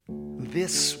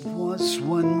This was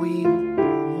when we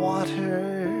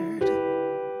watered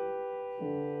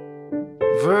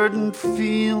verdant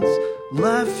fields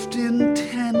left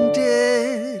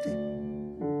intended.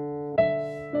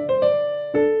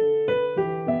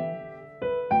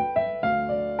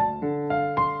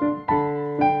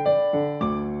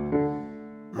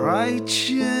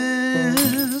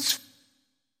 Righteous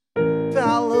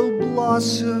fallow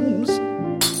blossoms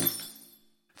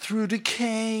through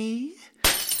decay,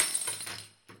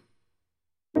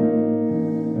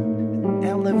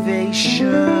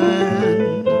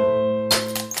 elevation,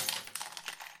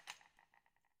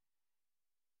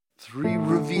 3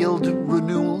 revealed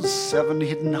renewals, 7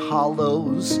 hidden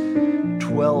hollows,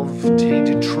 12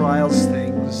 tainted trials,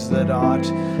 things that ought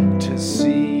to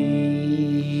see.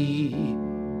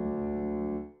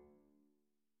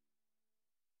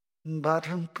 But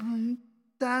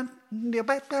that the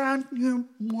background you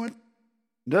want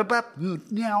the bap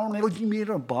now me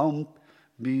a bomb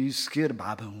be scared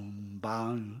by boom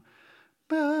bang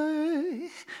by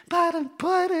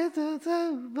put it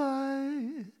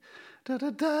by da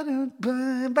da da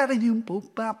ba you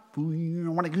pop up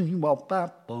wanna go you pop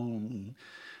up boom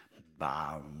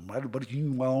what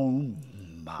you want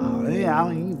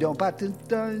I don't but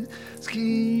the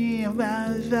ski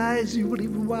eyes you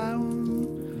believe wow.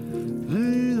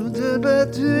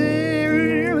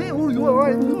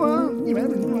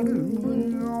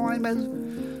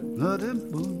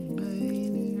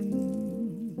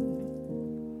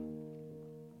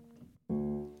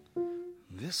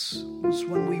 This was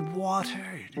when we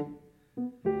watered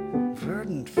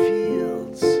verdant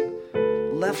fields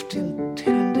left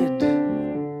intended.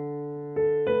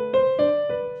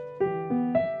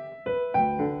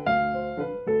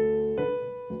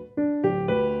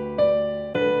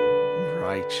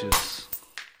 Righteous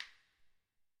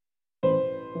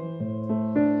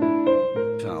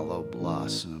fallow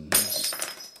blossoms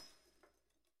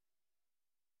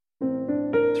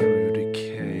through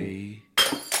decay,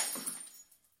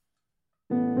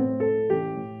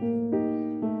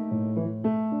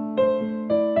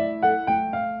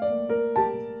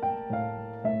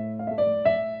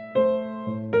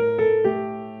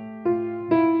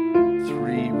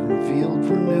 three revealed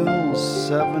renewals,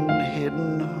 7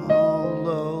 hidden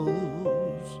hollows,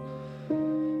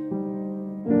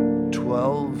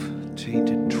 12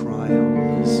 tainted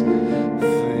trials,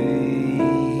 things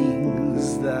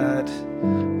that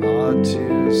ought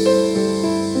to